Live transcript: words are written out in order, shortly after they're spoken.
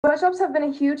Sweatshops have been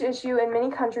a huge issue in many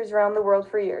countries around the world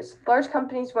for years. Large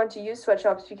companies want to use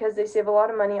sweatshops because they save a lot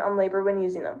of money on labor when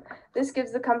using them. This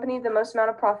gives the company the most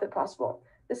amount of profit possible.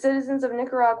 The citizens of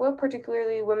Nicaragua,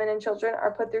 particularly women and children,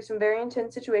 are put through some very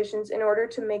intense situations in order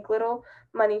to make little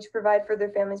money to provide for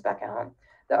their families back at home.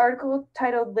 The article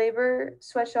titled Labor,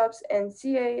 Sweatshops, and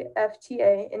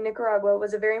CAFTA in Nicaragua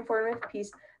was a very informative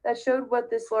piece that showed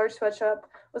what this large sweatshop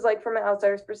was like from an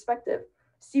outsider's perspective.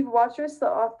 Steve Watrous, the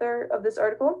author of this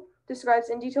article, describes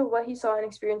in detail what he saw and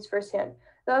experienced firsthand.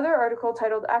 The other article,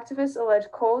 titled Activists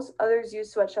Allege Kohl's Others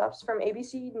Use Sweatshops from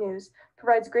ABC News,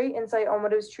 provides great insight on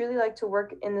what it was truly like to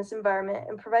work in this environment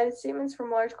and provided statements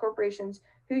from large corporations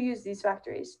who use these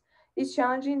factories. These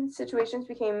challenging situations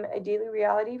became a daily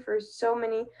reality for so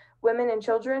many women and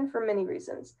children for many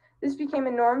reasons. This became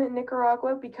a norm in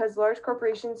Nicaragua because large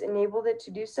corporations enabled it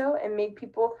to do so and made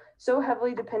people so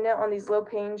heavily dependent on these low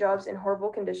paying jobs in horrible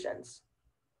conditions.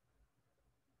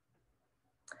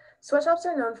 Sweatshops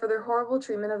are known for their horrible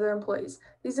treatment of their employees.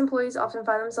 These employees often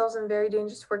find themselves in very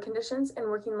dangerous work conditions and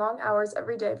working long hours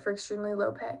every day for extremely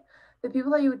low pay. The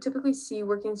people that you would typically see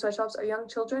working in sweatshops are young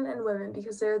children and women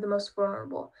because they are the most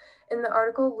vulnerable. In the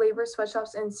article Labor,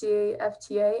 Sweatshops, and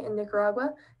CAFTA in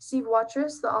Nicaragua, Steve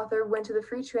Watrous, the author, went to the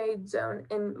free trade zone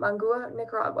in Mangua,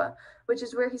 Nicaragua, which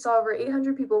is where he saw over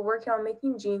 800 people working on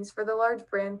making jeans for the large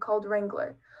brand called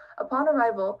Wrangler. Upon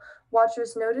arrival,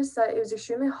 Watchers noticed that it was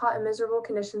extremely hot and miserable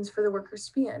conditions for the workers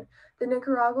to be in. The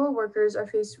Nicaragua workers are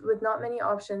faced with not many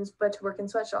options but to work in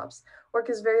sweatshops. Work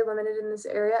is very limited in this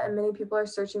area and many people are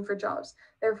searching for jobs.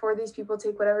 Therefore, these people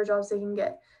take whatever jobs they can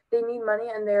get. They need money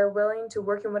and they are willing to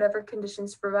work in whatever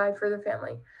conditions to provide for their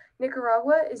family.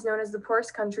 Nicaragua is known as the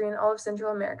poorest country in all of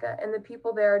Central America, and the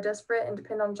people there are desperate and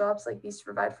depend on jobs like these to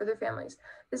provide for their families.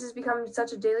 This has become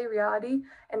such a daily reality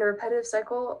and a repetitive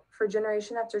cycle for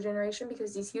generation after generation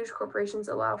because these huge corporations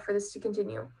allow for this to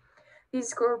continue.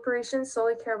 These corporations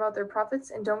solely care about their profits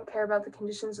and don't care about the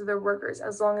conditions of their workers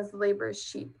as long as the labor is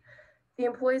cheap. The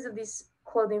employees of these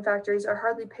clothing factories are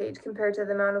hardly paid compared to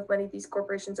the amount of money these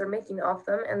corporations are making off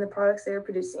them and the products they are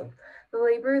producing. The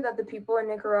labor that the people in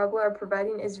Nicaragua are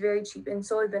providing is very cheap and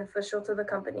solely beneficial to the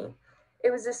company.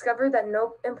 It was discovered that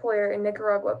no employer in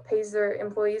Nicaragua pays their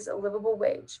employees a livable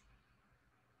wage.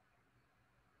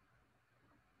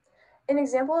 An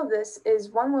example of this is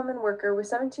one woman worker with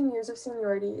 17 years of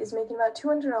seniority is making about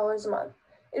 $200 a month.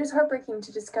 It is heartbreaking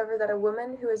to discover that a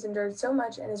woman who has endured so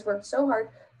much and has worked so hard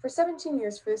for 17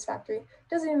 years for this factory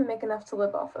doesn't even make enough to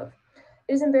live off of.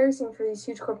 It is embarrassing for these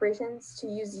huge corporations to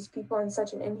use these people in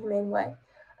such an inhumane way.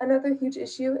 Another huge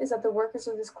issue is that the workers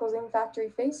of this clothing factory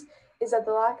face is that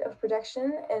the lack of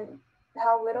protection and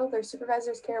how little their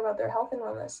supervisors care about their health and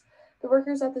wellness. The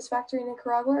workers at this factory in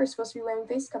Nicaragua are supposed to be wearing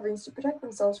face coverings to protect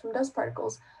themselves from dust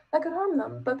particles that could harm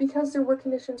them, but because their work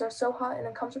conditions are so hot and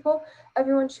uncomfortable,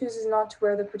 everyone chooses not to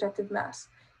wear the protective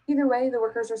mask. Either way, the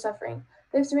workers are suffering.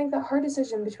 They have to make that hard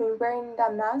decision between wearing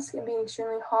that mask and being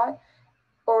extremely hot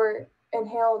or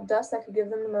inhale dust that could give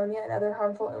them pneumonia and other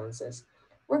harmful illnesses.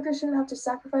 Workers shouldn't have to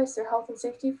sacrifice their health and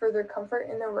safety for their comfort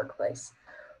in their workplace.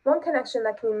 One connection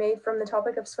that can be made from the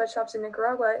topic of sweatshops in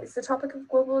Nicaragua is the topic of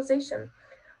globalization.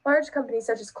 Large companies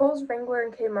such as Kohl's, Wrangler,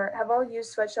 and Kmart have all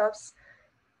used sweatshops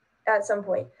at some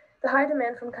point. The high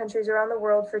demand from countries around the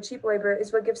world for cheap labor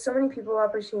is what gives so many people the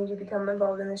opportunity to become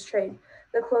involved in this trade.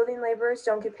 The clothing laborers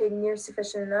don't get paid near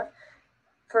sufficient enough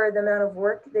for the amount of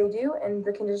work they do and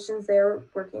the conditions they are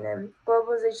working in.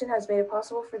 Globalization has made it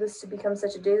possible for this to become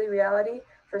such a daily reality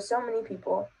for so many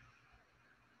people.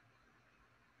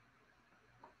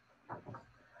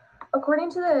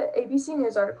 According to the ABC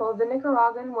News article, the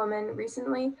Nicaraguan woman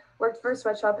recently worked for a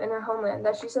sweatshop in her homeland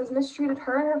that she says mistreated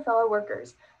her and her fellow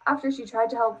workers. After she tried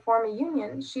to help form a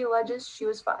union, she alleges she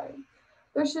was fired.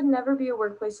 There should never be a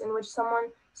workplace in which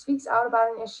someone speaks out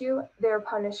about an issue, they are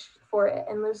punished for it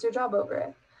and lose their job over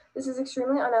it. This is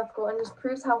extremely unethical and just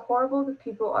proves how horrible the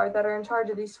people are that are in charge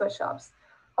of these sweatshops.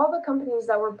 All the companies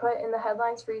that were put in the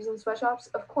headlines for using sweatshops,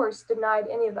 of course, denied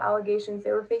any of the allegations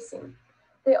they were facing.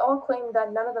 They all claimed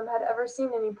that none of them had ever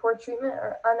seen any poor treatment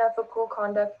or unethical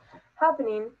conduct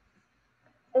happening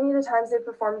any of the times they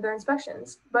performed their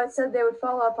inspections, but said they would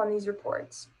follow up on these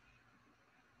reports.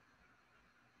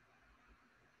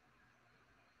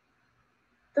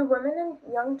 The women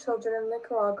and young children of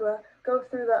Nicaragua go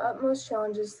through the utmost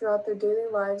challenges throughout their daily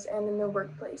lives and in their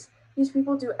workplace. These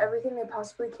people do everything they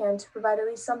possibly can to provide at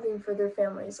least something for their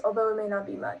families, although it may not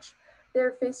be much. They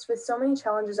are faced with so many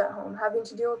challenges at home, having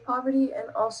to deal with poverty and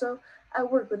also at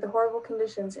work with the horrible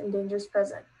conditions and dangers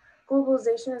present.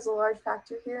 Globalization is a large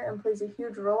factor here and plays a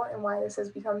huge role in why this has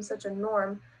become such a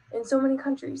norm in so many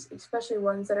countries, especially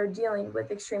ones that are dealing with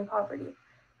extreme poverty.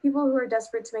 People who are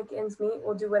desperate to make ends meet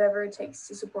will do whatever it takes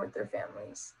to support their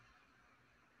families.